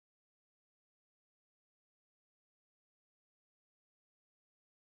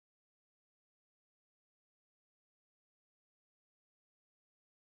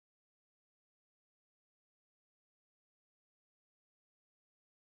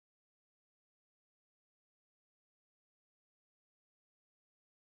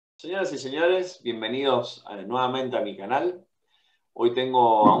Señoras y señores, bienvenidos nuevamente a mi canal. Hoy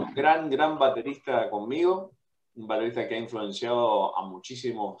tengo a un gran baterista conmigo, un baterista que ha influenciado a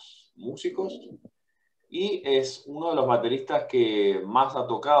muchísimos músicos y es uno de los bateristas que más ha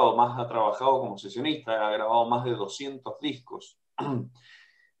tocado, más ha trabajado como sesionista, ha grabado más de 200 discos.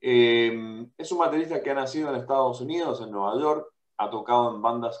 Es un baterista que ha nacido en Estados Unidos, en Nueva York, ha tocado en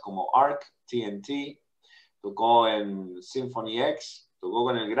bandas como Ark, TNT, tocó en Symphony X, tocó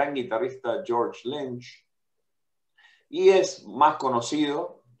con el gran guitarrista George Lynch y es más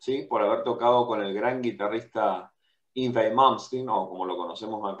conocido, ¿sí?, por haber tocado con el gran guitarrista Yngwie Malmsteen, o como lo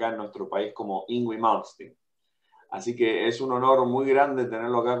conocemos acá en nuestro país como Yngwie Malmsteen. Así que es un honor muy grande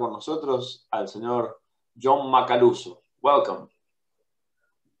tenerlo acá con nosotros, al señor John Macaluso. Welcome.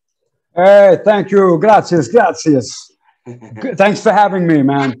 Hey, thank you. Gracias. Thanks for having me,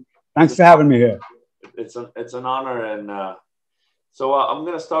 man. Thanks for having me here. It's an honor, and so I'm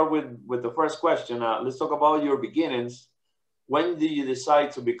going to start with the first question. Let's talk about your beginnings. When did you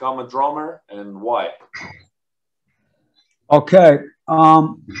decide to become a drummer and why? Okay.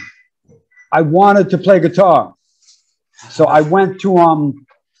 I wanted to play guitar. So I went to,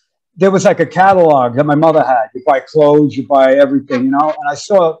 there was like a catalog that my mother had. You buy clothes, you buy everything, you know, and I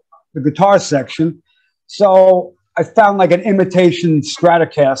saw the guitar section. So I found like an imitation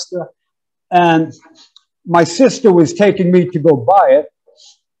Stratocaster, and my sister was taking me to go buy it.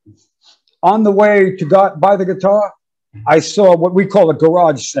 On the way to buy the guitar, I saw what we call a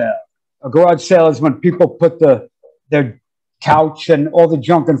garage sale. A garage sale is when people put their couch and all the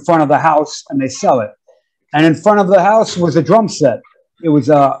junk in front of the house and they sell it. And in front of the house was a drum set. It was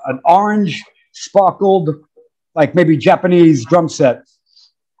an orange, sparkled, like maybe Japanese drum set.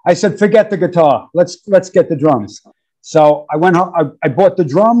 I said, forget the guitar. Let's get the drums. So I went home. I bought the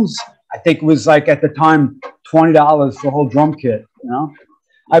drums. I think it was like at the time $20 for a whole drum kit. You know,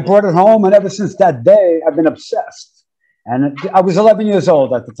 I brought it home, and ever since that day, I've been obsessed. And I was 11 years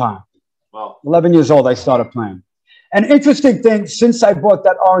old at the time. Wow. 11 years old, I started playing. An interesting thing, since I bought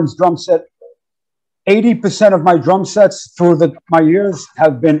that orange drum set, 80% of my drum sets through my years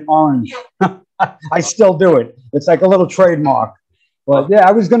have been orange. I still do it. It's like a little trademark. But yeah,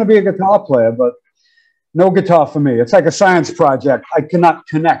 I was going to be a guitar player, but no guitar for me. It's like a science project. I cannot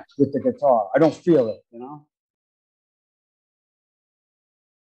connect with the guitar. I don't feel it, you know?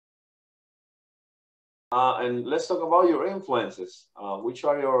 And let's talk about your influences. Which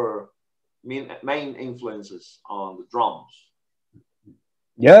are your main influences on the drums?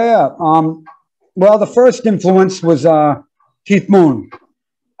 Yeah. Well, the first influence was Keith Moon.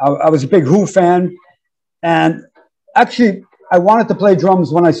 I was a big Who fan. And actually, I wanted to play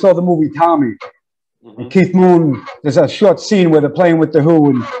drums when I saw the movie Tommy. Mm-hmm. And Keith Moon, there's a short scene where they're playing with the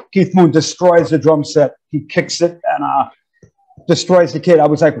Who, and Keith Moon destroys the drum set. He kicks it and destroys the kid. I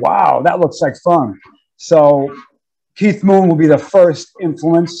was like, wow, that looks like fun. So Keith Moon will be the first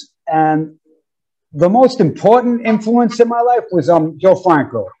influence. And the most important influence in my life was Joe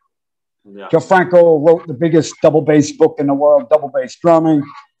Franco. Yeah. Joe Franco wrote the biggest double bass book in the world, double bass drumming.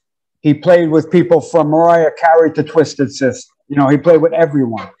 He played with people from Mariah Carey to Twisted Sister. You know, he played with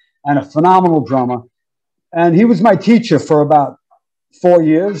everyone, and a phenomenal drummer. And he was my teacher for about 4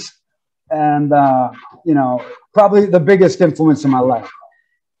 years. And, you know, probably the biggest influence in my life.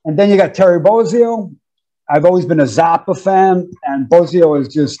 And then you got Terry Bozzio. I've always been a Zappa fan, and Bozzio is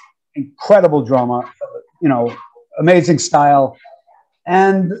just incredible drummer, you know, amazing style.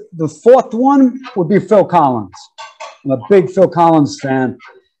 And the fourth one would be Phil Collins. I'm a big Phil Collins fan,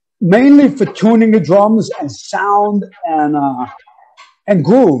 mainly for tuning the drums and sound and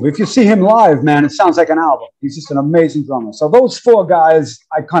groove. If you see him live, man, it sounds like an album. He's just an amazing drummer. So those four guys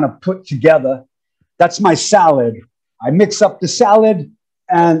I kind of put together. That's my salad. I mix up the salad,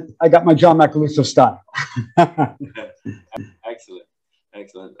 and I got my John Macaluso style.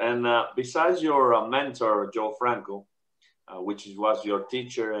 Excellent. And besides your mentor, Joe Franco, which was your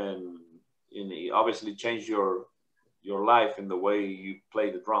teacher, and he obviously changed your life in the way you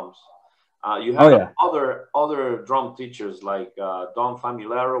play the drums. You have other drum teachers like Don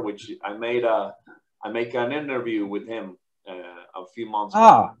Famularo, which I make an interview with him a few months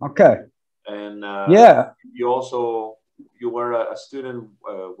ago. Okay. And yeah, you were a student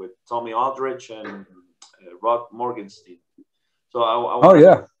with Tommy Aldrich and Rod Morgenstein. So I want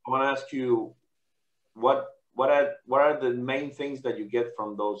to ask you, what are the main things that you get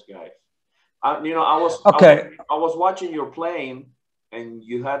from those guys? You know, I was watching your playing, and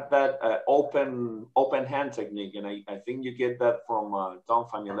you had that open hand technique, and I think you get that from Don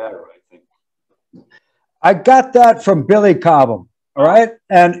Famularo, I think. I got that from Billy Cobham. All right.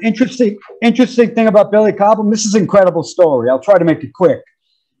 And interesting thing about Billy Cobham, this is an incredible story. I'll try to make it quick.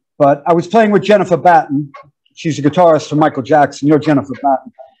 But I was playing with Jennifer Batten. She's a guitarist for Michael Jackson. You're Jennifer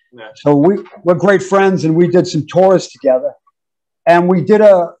Batten. Yeah. So we're great friends, and we did some tours together. And we did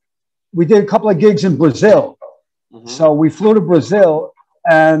a couple of gigs in Brazil. Mm-hmm. So we flew to Brazil,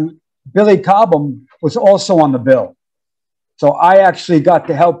 and Billy Cobham was also on the bill. So I actually got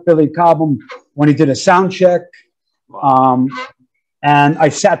to help Billy Cobham when he did a sound check. Wow. And I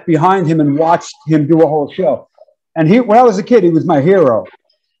sat behind him and watched him do a whole show. And when I was a kid, he was my hero.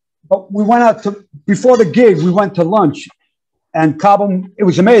 But we went out before the gig, we went to lunch. And Cobham, it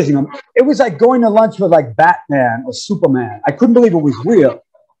was amazing. It was like going to lunch with like Batman or Superman. I couldn't believe it was real.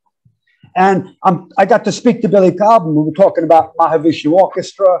 And I got to speak to Billy Cobham. We were talking about Mahavishnu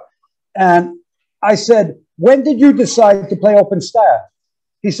Orchestra. And I said, when did you decide to play open style?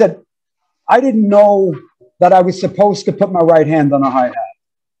 He said, I didn't know that I was supposed to put my right hand on a hi-hat.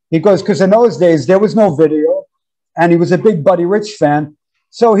 He goes, because in those days, there was no video. And he was a big Buddy Rich fan.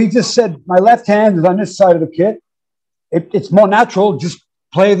 So he just said, my left hand is on this side of the kit. It's more natural. Just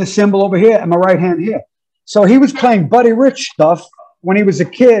play the cymbal over here and my right hand here. So he was playing Buddy Rich stuff when he was a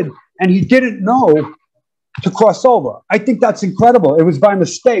kid, and he didn't know to cross over. I think that's incredible. It was by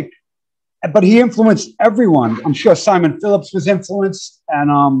mistake, but he influenced everyone. I'm sure Simon Phillips was influenced.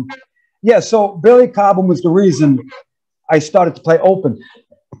 And yeah, so Billy Cobham was the reason I started to play open.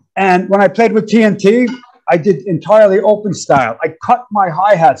 And when I played with TNT, I did entirely open style. I cut my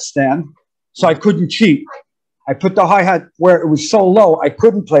hi-hat stand so I couldn't cheat. I put the hi-hat where it was so low, I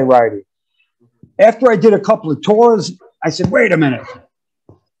couldn't play righty. After I did a couple of tours, I said, wait a minute.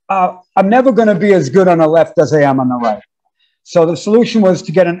 I'm never going to be as good on the left as I am on the right. So the solution was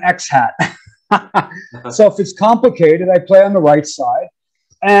to get an X hat. So if it's complicated, I play on the right side.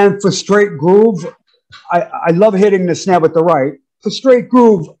 And for straight groove, I love hitting the snare with the right. For straight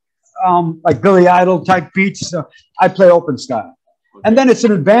groove, like Billy Idol type beats, I play open style. And then it's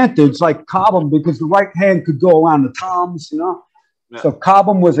an advantage like Cobham because the right hand could go around the toms, you know. Yeah. So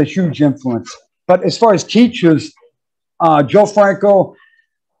Cobham was a huge influence. But as far as teachers, Joe Franco,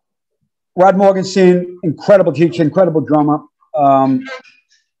 Rod Morgenstein, incredible teacher, incredible drummer.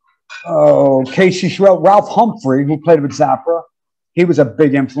 Casey Sherrill, Ralph Humphrey, who played with Zappa. He was a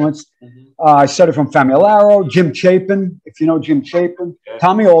big influence. Mm-hmm. I studied from Famularo, Jim Chapin, if you know Jim Chapin, yeah.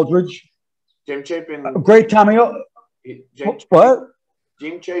 Tommy Aldridge. Jim Chapin. Great Tommy. What?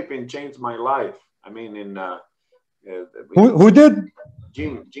 Jim Chapin changed my life. I mean, who did?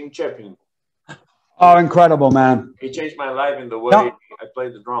 Jim Chapin. Oh, incredible, man. He changed my life in the way I play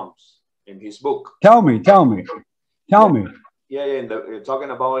the drums in his book. Tell me. Yeah,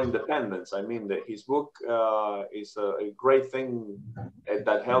 talking about independence. I mean, his book is a great thing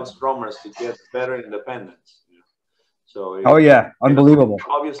that helps drummers to get better independence. So oh yeah, unbelievable.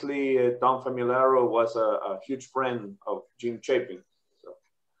 Obviously, Tom Famularo was a huge friend of Jim Chapin.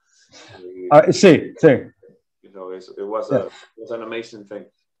 So see. You know, it was an amazing thing.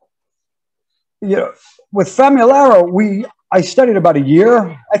 Yeah, with Famularo, I studied about a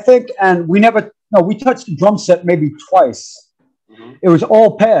year, I think, and we touched the drum set maybe twice. Mm-hmm. It was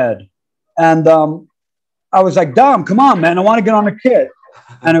all pad, and I was like, Dom, come on, man, I want to get on the kit,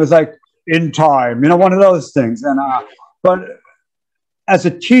 and it was like, in time, you know, one of those things. And but as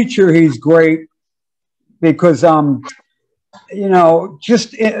a teacher, he's great because you know,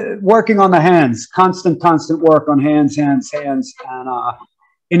 just working on the hands, constant work on hands, and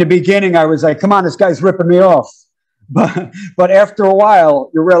in the beginning, I was like, come on, this guy's ripping me off. But after a while,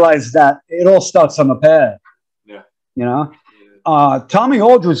 you realize that it all starts on the pad. Yeah. You know, Tommy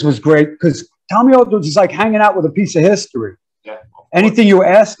Aldridge was great because Tommy Aldridge is like hanging out with a piece of history. Yeah. Anything you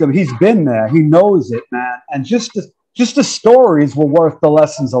ask him, he's been there. He knows it, man. And just the stories were worth the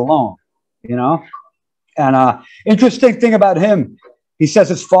lessons alone, you know? And interesting thing about him, he says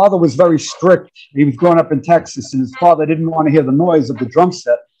his father was very strict. He was growing up in Texas, and his father didn't want to hear the noise of the drum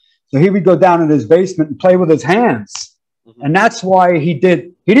set. So he would go down in his basement and play with his hands. Mm-hmm. And that's why he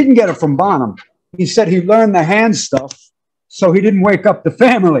didn't get it from Bonham. He said he learned the hand stuff, so he didn't wake up the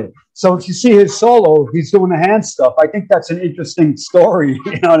family. So if you see his solo, he's doing the hand stuff. I think that's an interesting story.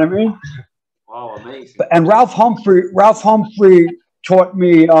 You know what I mean? Wow, amazing. And Ralph Humphrey taught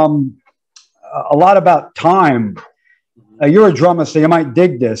me a lot about time. You're a drummer, so you might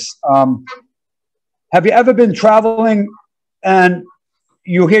dig this. Have you ever been traveling and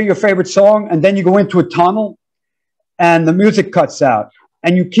you hear your favorite song and then you go into a tunnel and the music cuts out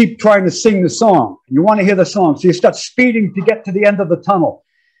and you keep trying to sing the song? You want to hear the song, so you start speeding to get to the end of the tunnel.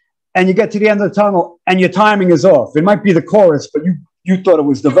 And you get to the end of the tunnel and your timing is off. It might be the chorus, but you thought it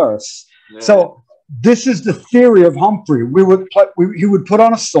was the verse. Yeah. So this is the theory of Humphrey. He would put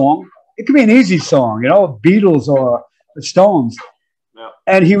on a song. It could be an easy song, you know, Beatles or the Stones.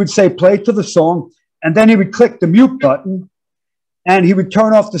 and he would say, play to the song. And then he would click the mute button and he would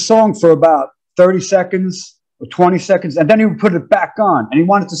turn off the song for about 30 seconds or 20 seconds. And then he would put it back on. And he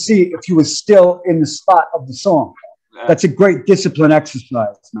wanted to see if you was still in the spot of the song. That's a great discipline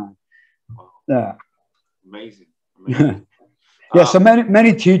exercise, man. Yeah. Amazing. Yeah, so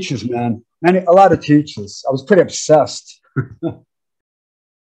many teachers, man. A lot of teachers. I was pretty obsessed.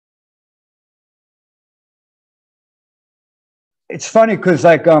 It's funny because,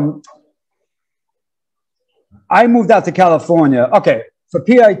 like, I moved out to California. Okay, for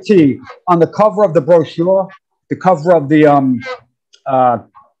PIT, on the cover of the brochure, the cover of the,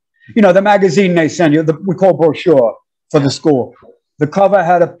 you know, the magazine they send you, we call brochure for the school. The cover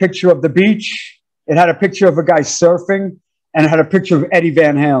had a picture of the beach. It had a picture of a guy surfing, and it had a picture of Eddie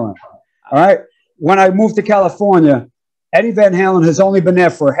Van Halen. All right. When I moved to California, Eddie Van Halen has only been there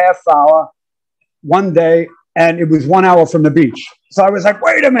for a half hour, one day, and it was 1 hour from the beach. So I was like,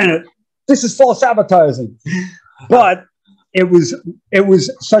 wait a minute, this is false advertising. But it was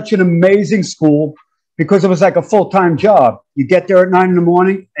such an amazing school because it was like a full-time job. You get there at 9 in the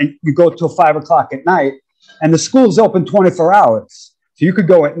morning and you go till 5 o'clock at night. And the school's open 24 hours. So you could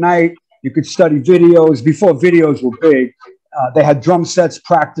go at night, you could study videos. Before videos were big, they had drum sets,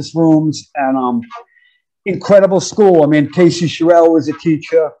 practice rooms, and incredible school. I mean, Casey Sherrill was a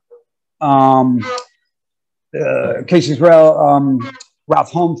teacher. Casey Sherrill,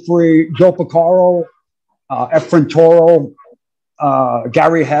 Ralph Humphrey, Joe Picaro, Efren Toro,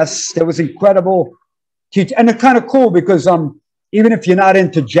 Gary Hess. There was incredible teaching. And it's kind of cool because even if you're not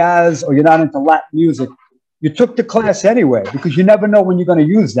into jazz or you're not into Latin music, you took the class anyway because you never know when you're going to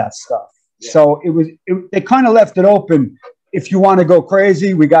use that stuff. Yeah. So they kind of left it open. If you want to go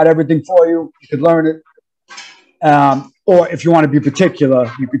crazy, we got everything for you. You could learn it. Or if you want to be particular,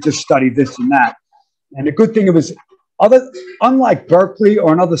 you could just study this and that. And the good thing, it was unlike Berkeley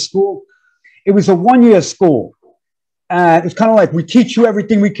or another school, it was a one-year school. And it's kind of like, we teach you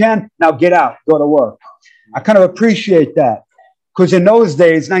everything we can. Now get out, go to work. I kind of appreciate that. Because in those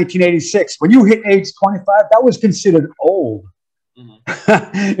days, 1986, when you hit age 25, that was considered old.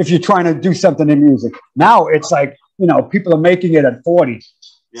 Mm-hmm. If you're trying to do something in music. Now it's like, you know, people are making it at 40.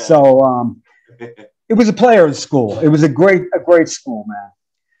 Yeah. So it was a player's school. It was a great school, man.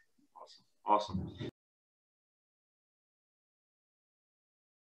 Awesome.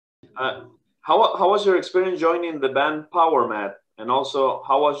 How was your experience joining the band Power Mat? And also,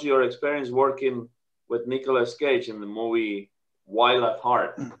 how was your experience working with Nicolas Cage in the movie Wild at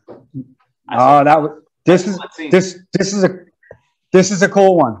Heart? This is a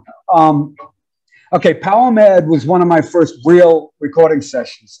cool one. Okay, Power Mad was one of my first real recording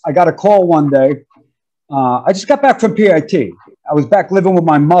sessions. I got a call one day. I just got back from PIT. I was back living with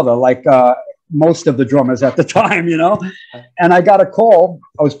my mother, like most of the drummers at the time, you know. And I got a call.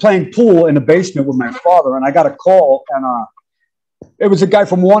 I was playing pool in the basement with my father, and I got a call, and it was a guy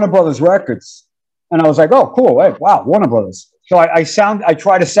from Warner Brothers Records. And I was like, oh, cool. Hey, wow, Warner Brothers. So I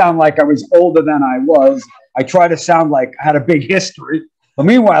try to sound like I was older than I was. I try to sound like I had a big history. But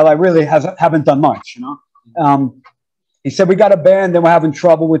meanwhile, I really haven't done much, you know. He said, we got a band and we're having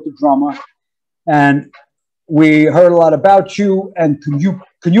trouble with the drummer. And we heard a lot about you. And can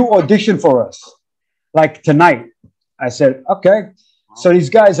you audition for us? Like tonight. I said, okay. So these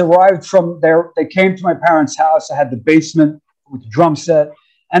guys arrived from there. They came to my parents' house. I had the basement with the drum set.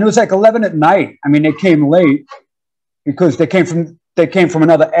 And it was like 11 at night. I mean, they came late because they came from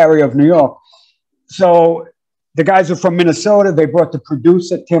another area of New York. So the guys are from Minnesota. They brought the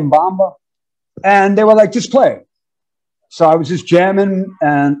producer, Tim Bomba, and they were like, just play. So I was just jamming,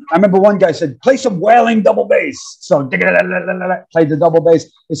 and I remember one guy said, play some wailing double bass. So played the double bass.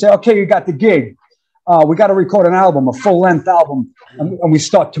 They said, okay, you got the gig. We got to record an album, a full-length album, and we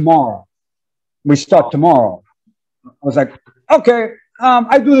start tomorrow. I was like, okay,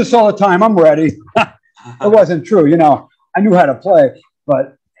 I do this all the time. I'm ready. It wasn't true, you know. I knew how to play,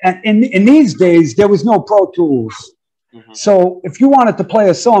 but in these days, there was no Pro Tools. Mm-hmm. So if you wanted to play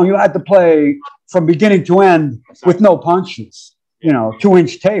a song, you had to play from beginning to end with no punches, you know,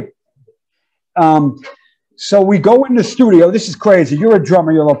 2-inch tape. So we go in the studio. This is crazy. You're a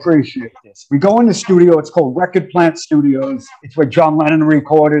drummer. You'll appreciate this. We go in the studio. It's called Record Plant Studios. It's where John Lennon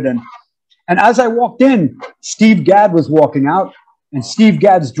recorded. And as I walked in, Steve Gadd was walking out, and Steve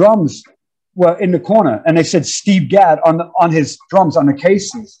Gadd's drums were in the corner, and they said Steve Gadd on his drums on the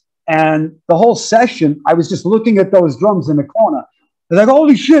cases. And the whole session, I was just looking at those drums in the corner. I was like,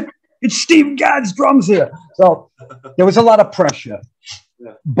 holy shit, it's Steve Gadd's drums here. So there was a lot of pressure.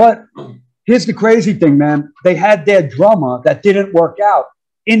 Yeah. But here's the crazy thing, man. They had their drummer that didn't work out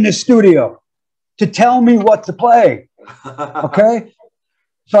in the studio to tell me what to play. Okay?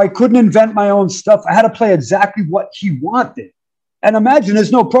 So I couldn't invent my own stuff. I had to play exactly what he wanted. And imagine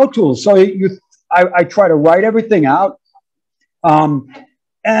there's no Pro Tools. So I try to write everything out. And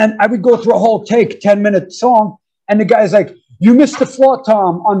I would go through a whole take, 10-minute song. And the guy's like, you missed the floor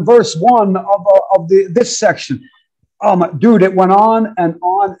tom on verse 1 of this section. Dude, it went on and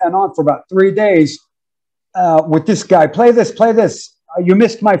on and on for about 3 days with this guy. Play this, play this. You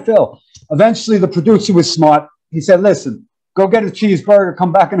missed my fill. Eventually, the producer was smart. He said, listen, go get a cheeseburger,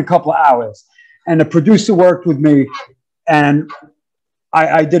 come back in a couple of hours. And the producer worked with me. And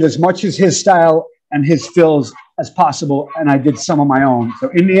I did as much as his style and his fills as possible. And I did some of my own. So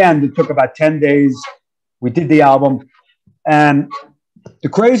in the end, it took about 10 days. We did the album. And the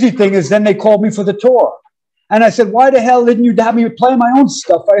crazy thing is then they called me for the tour. And I said, why the hell didn't you have me play my own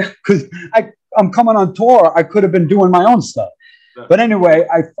stuff? Because I'm coming on tour. I could have been doing my own stuff. But anyway,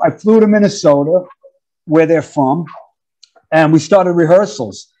 I flew to Minnesota, where they're from, and we started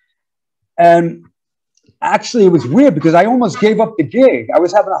rehearsals. And actually, it was weird because I almost gave up the gig. I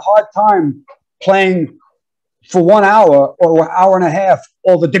was having a hard time playing for 1 hour or an hour and a half,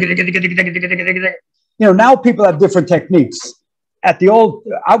 all the now people have different techniques. At the old,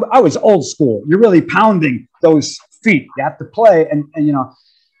 I was old school. You're really pounding those feet. You have to play, and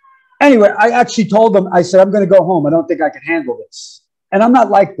Anyway, I actually told them, I said, I'm going to go home. I don't think I can handle this. And I'm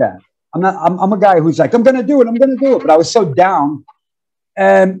not like that. I'm a guy who's like, I'm going to do it. I'm going to do it. But I was so down.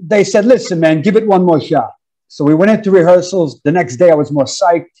 And they said, listen, man, give it one more shot. So we went into rehearsals. The next day I was more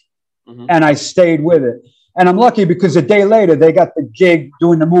psyched, and I stayed with it. And I'm lucky because a day later they got the gig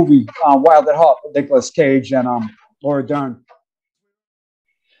doing the movie Wild at Heart with Nicolas Cage and Laura Dern.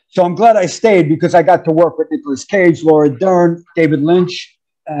 So I'm glad I stayed because I got to work with Nicolas Cage, Laura Dern, David Lynch.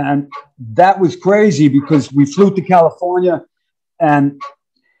 And that was crazy because we flew to California and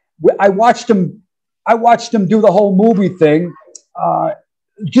I watched him do the whole movie thing.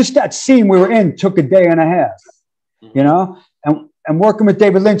 Just that scene we were in took a day and a half, and working with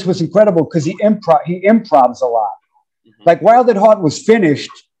David Lynch was incredible because he improvs a lot. Like Wild at Heart was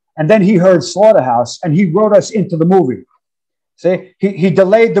finished and then he heard Slaughterhouse and he wrote us into the movie. See, he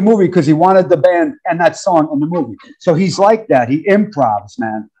delayed the movie because he wanted the band and that song in the movie. So he's like that. He improvs,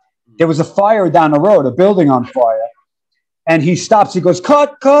 man. There was a fire down the road, a building on fire. And he stops. He goes,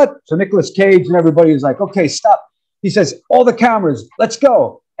 cut, cut. So Nicolas Cage and everybody is like, okay, stop. He says, all the cameras, let's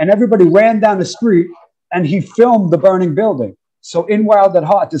go. And everybody ran down the street and he filmed the burning building. So in Wild at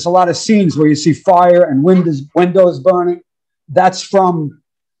Heart, there's a lot of scenes where you see fire and windows burning. That's from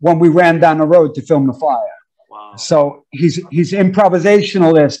when we ran down the road to film the fire. Wow. So he's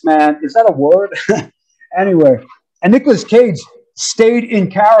improvisationalist, man. Is that a word? Anyway, and Nicolas Cage stayed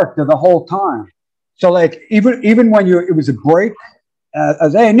in character the whole time. So like even when it was a break,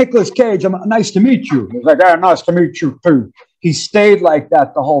 as hey Nicolas Cage, nice to meet you. He was like, hey, nice to meet you too. He stayed like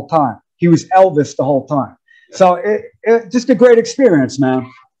that the whole time. He was Elvis the whole time. So it just a great experience,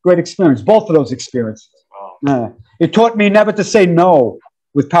 man. Great experience. Both of those experiences. Wow. It taught me never to say no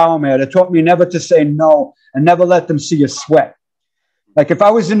with Power Man. It taught me never to say no and never let them see you sweat. Like if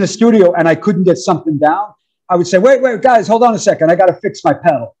I was in the studio and I couldn't get something down, I would say, wait, guys, hold on a second. I got to fix my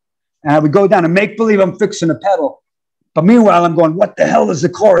pedal. And I would go down and make believe I'm fixing the pedal. But meanwhile, I'm going, what the hell is the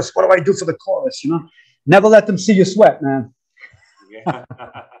chorus? What do I do for the chorus? Never let them see you sweat, man. Yeah.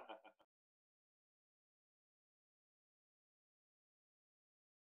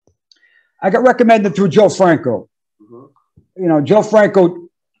 I got recommended through Joe Franco. Joe Franco,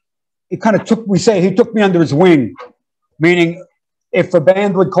 he took me under his wing, meaning if a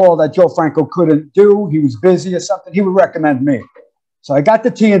band would call that Joe Franco couldn't do, he was busy or something, he would recommend me. So I got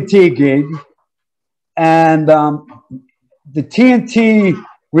the TNT gig, and the TNT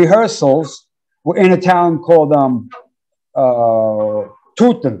rehearsals were in a town called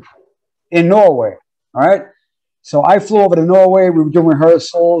Tuten in Norway, all right? So I flew over to Norway. We were doing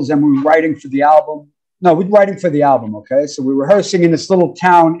rehearsals and we were writing for the album. No, we were writing for the album, okay? So we were rehearsing in this little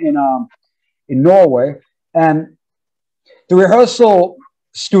town in Norway. And the rehearsal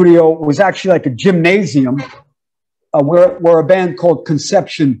studio was actually like a gymnasium where a band called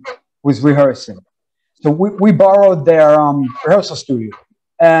Conception was rehearsing. So we borrowed their rehearsal studio.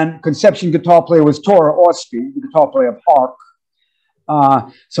 And Conception guitar player was Tora Orsby, the guitar player of Hark.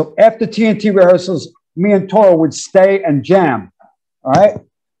 So after TNT rehearsals, me and Tora would stay and jam, all right?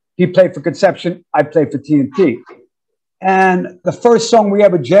 He played for Conception, I played for TNT. And the first song we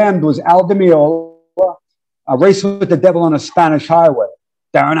ever jammed was Al Di Meola, Race with the Devil on a Spanish Highway.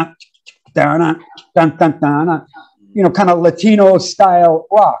 Kind of Latino style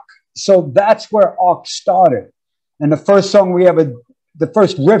rock. So that's where Arc started. And the first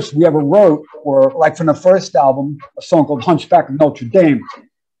riffs we ever wrote were like from the first album, a song called Hunchback of Notre Dame.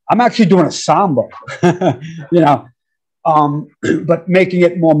 I'm actually doing a samba, you know, but making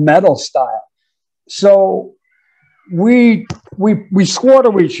it more metal style. So we swore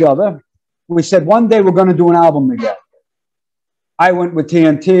to each other. We said one day we're going to do an album together. I went with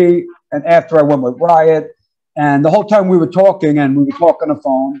TNT, and after I went with Riot, and the whole time we were talking, and we would talk on the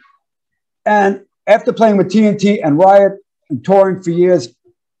phone. And after playing with TNT and Riot and touring for years,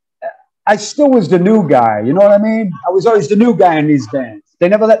 I still was the new guy. You know what I mean? I was always the new guy in these bands. They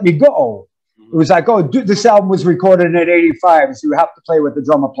never let me go. It was like, oh, dude, this album was recorded in '85, so you have to play what the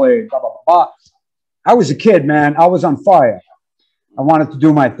drummer played, blah, blah, blah, blah. I was a kid, man. I was on fire. I wanted to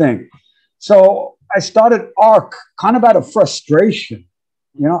do my thing. So I started ARC kind of out of frustration.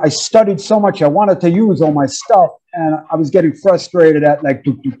 You know, I studied so much. I wanted to use all my stuff, and I was getting frustrated at like,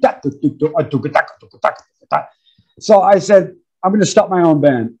 so I said, I'm going to start my own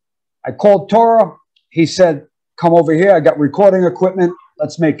band. I called Tora. He said, come over here. I got recording equipment.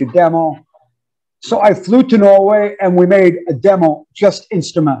 Let's make a demo. So I flew to Norway, and we made a demo just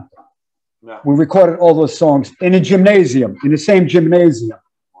instrumental. Yeah. We recorded all those songs in a gymnasium, in the same gymnasium.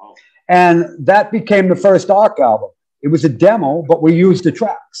 Wow. And that became the first ARC album. It was a demo, but we used the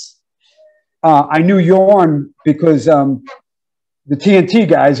tracks. I knew Jorn because the TNT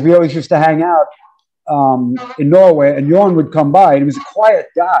guys, we always used to hang out in Norway, and Jorn would come by, and he was a quiet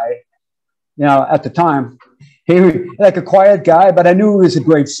guy, you know, at the time. He was like a quiet guy, but I knew he was a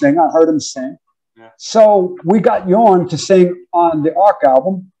great singer. I heard him sing. Yeah. So we got Jorn to sing on the ARC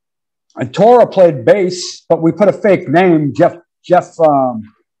album, and Tora played bass, but we put a fake name, Jeff,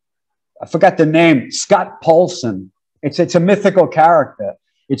 I forgot the name, Scott Paulson. It's a mythical character.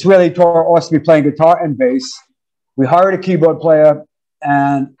 It's really Tora Austin playing guitar and bass. We hired a keyboard player,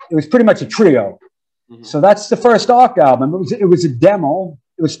 and it was pretty much a trio. Mm-hmm. So that's the first ARC album. It was a demo.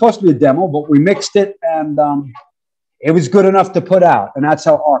 It was supposed to be a demo, but we mixed it, and it was good enough to put out. And that's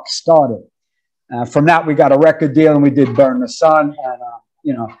how ARC started. From that, we got a record deal, and we did Burn the Sun, and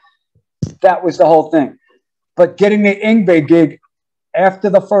you know, that was the whole thing. But getting the Yngwie gig after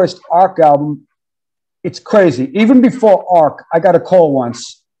the first ARC album, it's crazy. Even before ARC, I got a call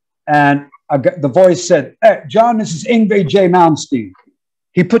once, and the voice said, hey, John, this is Yngwie J. Malmsteen.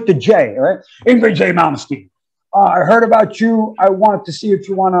 He put the J, right? Yngwie J. Malmsteen. I heard about you. I wanted to see if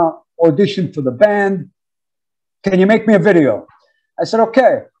you want to audition for the band. Can you make me a video? I said,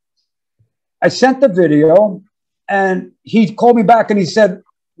 okay. I sent the video, and he called me back, and he said,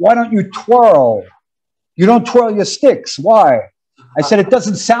 why don't you twirl? You don't twirl your sticks. Why? I said, it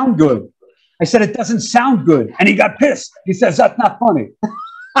doesn't sound good. I said, it doesn't sound good. And he got pissed. He says, that's not funny.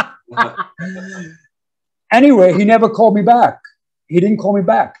 Anyway, he never called me back. He didn't call me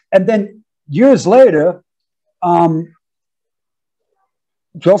back. And then years later,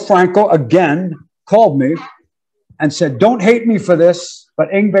 Joe Franco again called me and said, don't hate me for this, but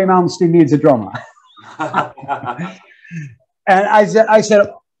Yngwie Malmsteen needs a drummer. And I said,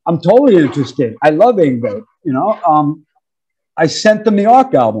 I'm totally interested. I love Yngwie, you know. I sent them the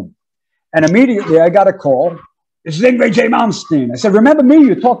ARC album. And immediately I got a call. This is Yngwie J. Malmsteen. I said, remember me?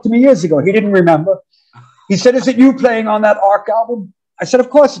 You talked to me years ago. He didn't remember. He said, is it you playing on that ARC album? I said, of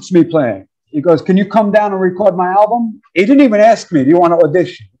course it's me playing. He goes, can you come down and record my album? He didn't even ask me, do you want to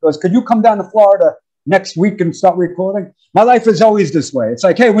audition? He goes, could you come down to Florida next week and start recording? My life is always this way. It's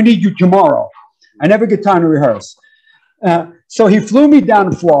like, hey, we need you tomorrow. I never get time to rehearse. So he flew me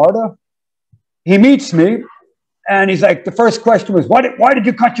down to Florida. He meets me, and he's like, the first question was, why did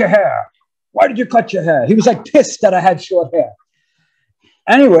you cut your hair? Why did you cut your hair? He was like pissed that I had short hair.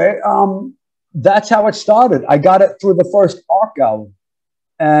 Anyway, that's how it started. I got it through the first ARC album.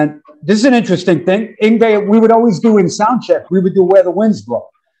 And this is an interesting thing. Yngwie, we would always do in soundcheck, we would do Where the Winds Blow.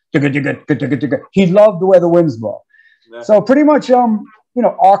 He loved Where the Winds Blow. Yeah. So pretty much, you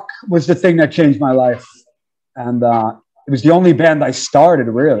know, ARC was the thing that changed my life. And it was the only band I started,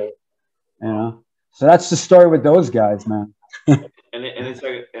 really. You know? So that's the story with those guys, man. And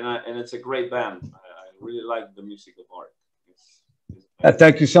it's a great band. I really like the music of ARC.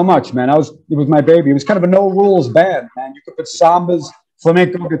 Thank you so much, man. It was my baby. It was kind of a no rules band, man. You could put sambas,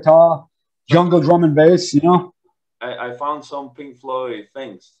 flamenco guitar, jungle drum and bass. You know. I found some Pink Floyd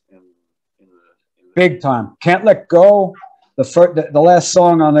things in big time. Can't Let Go. The last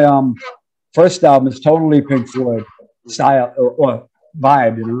song on the first album is totally Pink Floyd style or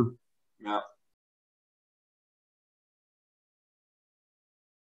vibe. You know. Yeah.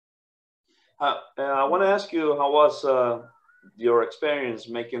 I want to ask you, how was your experience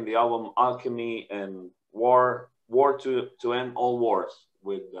making the album Alchemy and War to End All Wars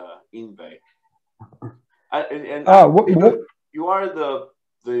with Yngwie? You are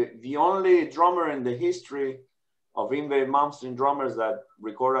the only drummer in the history Yngwie Malmsteen drummers that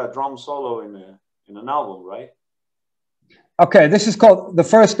record a drum solo in an album, right? Okay, this is called, the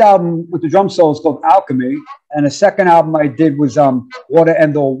first album with the drum solo is called Alchemy, and the second album I did was Water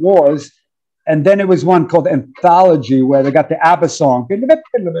End All Wars, and then it was one called Anthology where they got the ABBA song.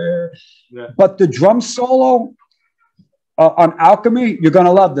 Yeah. But the drum solo on Alchemy, you're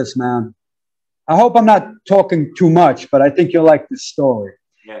gonna love this, man. I hope I'm not talking too much, but I think you'll like this story.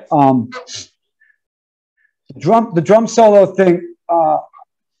 Yes. The drum solo thing,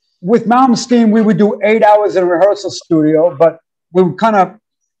 with Malmsteen, we would do 8 hours in a rehearsal studio, but we would kind of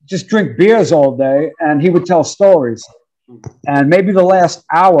just drink beers all day, and he would tell stories. And maybe the last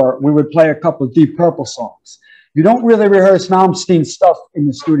hour, we would play a couple of Deep Purple songs. You don't really rehearse Malmsteen stuff in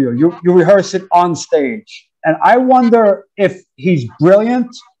the studio. You rehearse it on stage. And I wonder if he's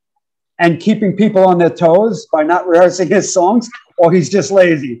brilliant and keeping people on their toes by not rehearsing his songs, or he's just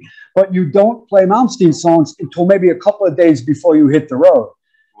lazy. But you don't play Malmsteen songs until maybe a couple of days before you hit the road.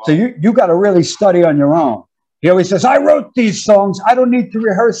 Wow. So you got to really study on your own. He always says, I wrote these songs. I don't need to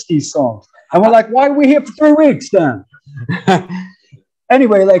rehearse these songs. And we're like, why are we here for 3 weeks then?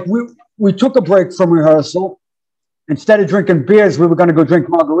 Anyway, like we took a break from rehearsal. Instead of drinking beers, we were going to go drink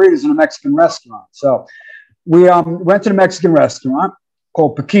margaritas in a Mexican restaurant. So we went to the Mexican restaurant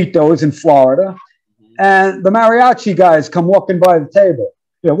called Paquito's in Florida. And the mariachi guys come walking by the table.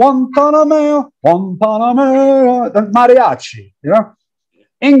 Yeah, one Panama, the mariachi, you know?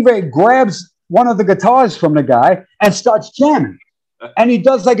 Yngwie grabs one of the guitars from the guy and starts jamming. And he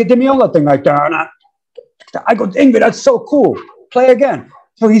does like a Demiola thing, like that. I go, Yngwie, that's so cool. Play again.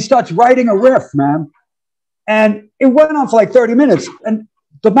 So he starts writing a riff, man. And it went on for like 30 minutes. And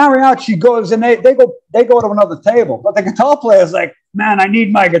the mariachi goes and they go to another table. But the guitar player's like, man, I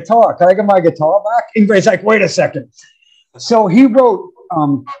need my guitar. Can I get my guitar back? Yngwie's like, wait a second. So he wrote, he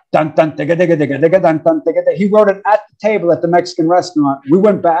wrote it at the table at the Mexican restaurant. We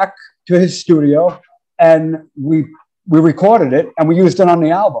went back to his studio and we recorded it and we used it on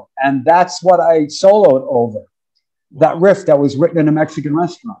the album. And that's what I soloed over, that riff that was written in a Mexican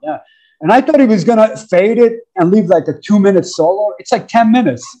restaurant. Yeah. And I thought he was going to fade it and leave like a 2-minute solo. It's like 10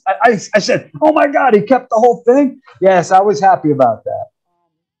 minutes. I said, oh my God, he kept the whole thing. Yes, I was happy about that.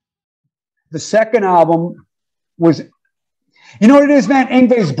 The second album was, you know what it is, man?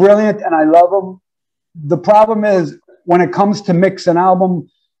 Yngwie's brilliant and I love him. The problem is when it comes to mix an album,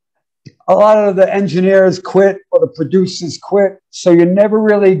 a lot of the engineers quit or the producers quit. So you never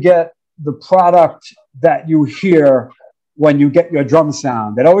really get the product that you hear when you get your drum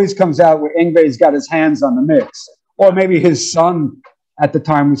sound. It always comes out where Yngwie's got his hands on the mix. Or maybe his son at the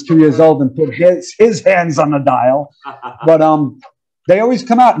time was 2 years old and put his hands on the dial. But they always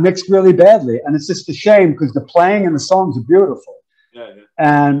come out mixed really badly. And it's just a shame because the playing and the songs are beautiful. Yeah, yeah.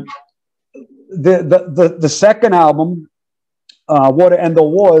 And the second album, Water End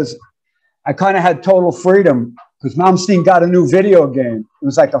All Wars, I kind of had total freedom because Malmsteen got a new video game. It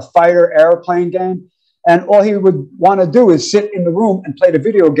was like a fighter airplane game. And all he would want to do is sit in the room and play the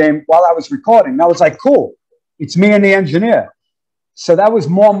video game while I was recording. And I was like, cool, it's me and the engineer. So that was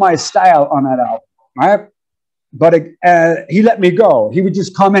more my style on that album, right? But he let me go. He would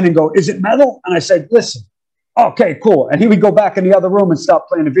just come in and go, is it metal? And I said, listen, okay, cool. And he would go back in the other room and stop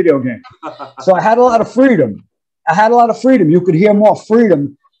playing the video game. So I had a lot of freedom. You could hear more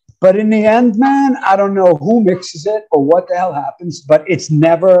freedom. But in the end, man, I don't know who mixes it or what the hell happens, but it's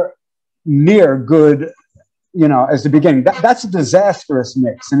never near good, you know, as the beginning. That's a disastrous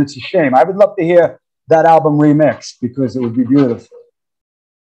mix, and it's a shame. I would love to hear that album remixed because it would be beautiful.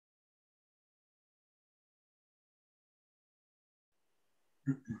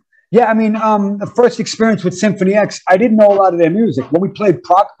 Yeah, I mean, the first experience with Symphony X, I didn't know a lot of their music. When we played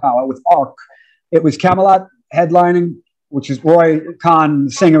Prog Power with ARC, it was Camelot headlining, which is Roy Kahn,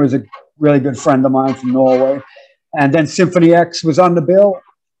 the singer, is a really good friend of mine from Norway. And then Symphony X was on the bill.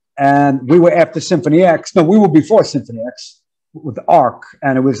 And we were after Symphony X. No, we were before Symphony X with ARC.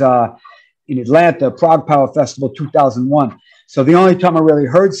 And it was in Atlanta, Prog Power Festival 2001. So the only time I really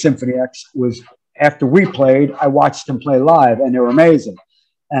heard Symphony X was after we played. I watched them play live, and they were amazing.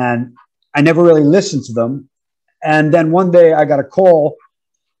 And I never really listened to them. And then one day I got a call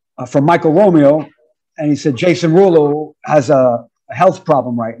from Michael Romeo, and he said, Jason Rulo has a health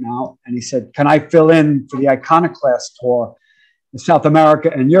problem right now. And he said, can I fill in for the Iconoclast tour in South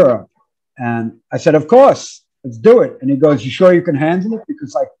America and Europe? And I said, of course, let's do it. And he goes, you sure you can handle it?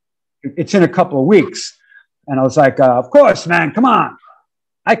 Because like, it's in a couple of weeks. And I was like, of course, man, come on.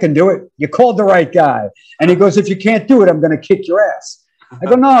 I can do it. You called the right guy. And he goes, if you can't do it, I'm going to kick your ass. I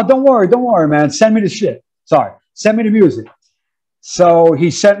go, no, don't worry, man. Send me the shit. Sorry. Send me the music. So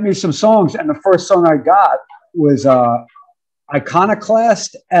he sent me some songs. And the first song I got was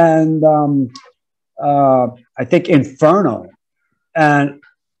Iconoclast and I think Inferno. And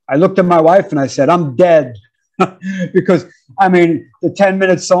I looked at my wife and I said, I'm dead. Because, I mean, the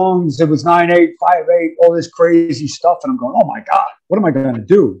 10-minute songs, it was 9/8, 5/8, all this crazy stuff. And I'm going, oh, my God, what am I going to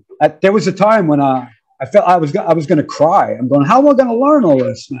do? There was a time when I felt I was going to cry. I'm going, how am I going to learn all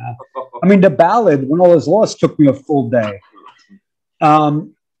this, man? I mean, the ballad, When All Is Lost, took me a full day.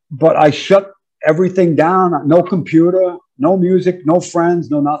 But I shut everything down. No computer, no music, no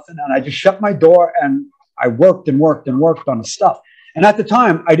friends, no nothing. And I just shut my door and I worked and worked and worked on the stuff. And at the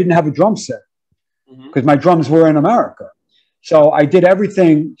time, I didn't have a drum set because my drums were in America. So I did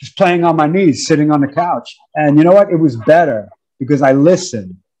everything just playing on my knees, sitting on the couch. And you know what? It was better because I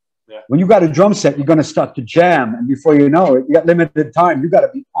listened. Yeah. When you got a drum set, you're going to start to jam. And before you know it, you got limited time. You got to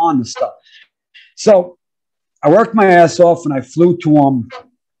be on the stuff. So I worked my ass off and I flew to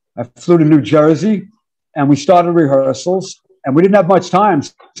New Jersey and we started rehearsals and we didn't have much time.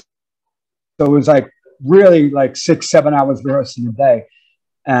 So it was like really like 6-7 hours rehearsing a day.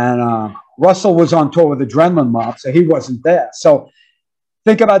 And Russell was on tour with Adrenaline Mob, so he wasn't there. So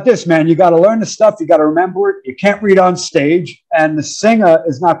think about this, man. You got to learn the stuff. You got to remember it. You can't read on stage, and the singer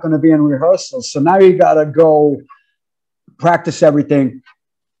is not going to be in rehearsals. So now you got to go practice everything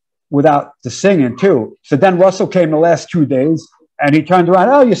without the singing too. So then Russell came the last 2 days, and he turned around.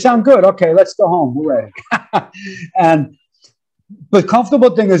 Oh, you sound good. Okay, let's go home. We're ready. And the comfortable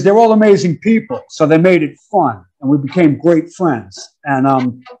thing is they're all amazing people, so they made it fun, and we became great friends.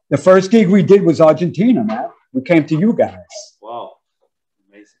 And the first gig we did was Argentina, man. We came to you guys. Wow,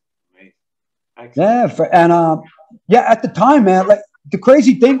 amazing, amazing. Excellent. Yeah, at the time, man, like the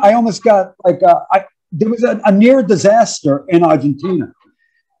crazy thing, I almost got like there was a near disaster in Argentina.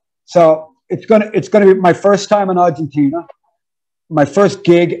 So it's gonna be my first time in Argentina, my first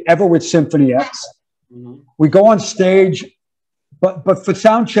gig ever with Symphony X. We go on stage. But for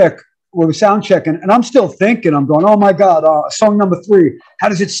sound check, we were sound checking, and I'm still thinking, I'm going, oh my God, song number 3, how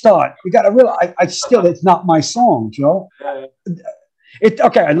does it start? You got to realize, it's not my song, Joe.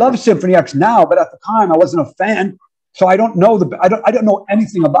 Okay, I love Symphony X now, but at the time I wasn't a fan, so I don't know I don't know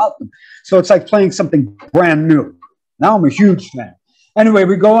anything about them. So it's like playing something brand new. Now I'm a huge fan. Anyway,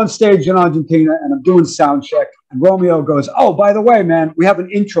 we go on stage in Argentina, and I'm doing sound check, and Romeo goes, oh, by the way, man, we have an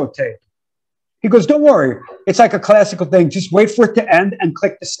intro tape. He goes, don't worry. It's like a classical thing. Just wait for it to end and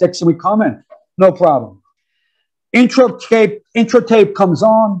click the sticks and we come in. No problem. Intro tape comes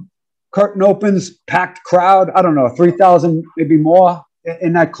on. Curtain opens. Packed crowd. I don't know, 3,000, maybe more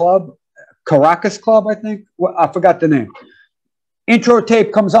in that club. Caracas Club, I think. Well, I forgot the name. Intro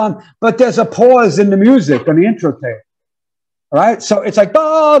tape comes on, but there's a pause in the music on the intro tape. All right? So it's like,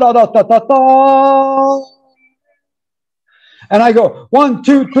 da, da, da, da, da, da. And I go 1,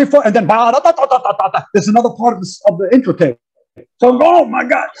 2, 3, 4, and then there's another part of the intro tape. So I'm going, oh my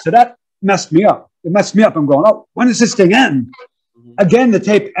God. So that messed me up. It messed me up. I'm going, oh, when does this thing end? Again, the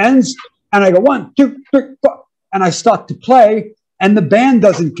tape ends, and I go 1, 2, 3, 4, and I start to play, and the band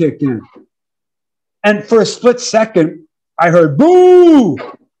doesn't kick in. And for a split second, I heard boo.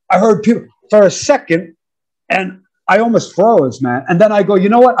 I heard people for a second, and I almost froze, man. And then I go, you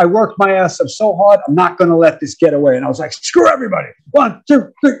know what? I worked my ass up so hard. I'm not going to let this get away. And I was like, screw everybody. 1,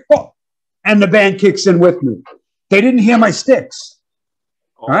 2, 3, 4. And the band kicks in with me. They didn't hear my sticks.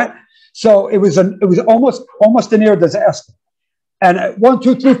 All right. So it was almost a near disaster. And at 1,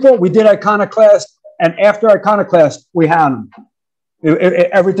 2, 3, 4, we did Iconoclast. And after Iconoclast, we had them.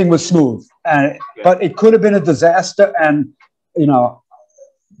 Everything was smooth. But it could have been a disaster. And, you know,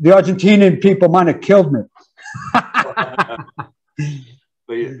 the Argentinian people might have killed me.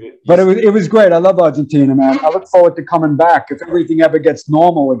 But it was great. I love Argentina, man. I look forward to coming back. If everything ever gets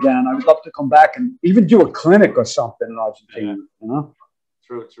normal again, I would love to come back and even do a clinic or something in Argentina. You know?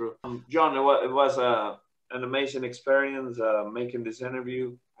 True. John, it was an amazing experience making this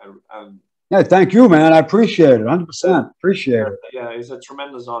interview. Yeah, thank you, man. I appreciate it. 100%. Appreciate it. Yeah, it's a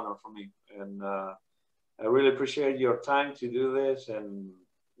tremendous honor for me, and I really appreciate your time to do this. And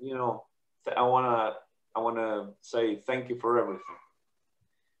you know, I wanna say thank you for everything.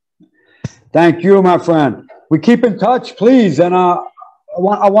 Thank you, my friend. We keep in touch, please. And I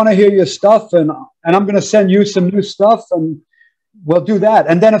want to hear your stuff, and I'm going to send you some new stuff, and we'll do that.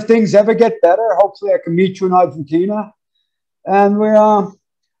 And then if things ever get better, hopefully I can meet you in Argentina. And we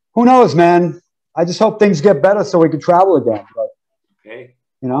who knows, man? I just hope things get better so we can travel again. But okay,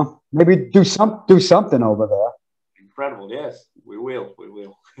 you know, maybe do something over there. Incredible. Yes, we will.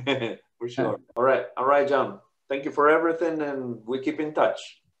 For sure. Yeah. All right, John. Thank you for everything, and we keep in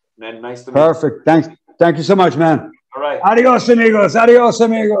touch. And nice to meet you. Perfect. Thank you so much, man. All right. Adios, amigos. Adios,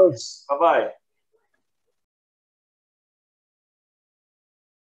 amigos. Bye-bye.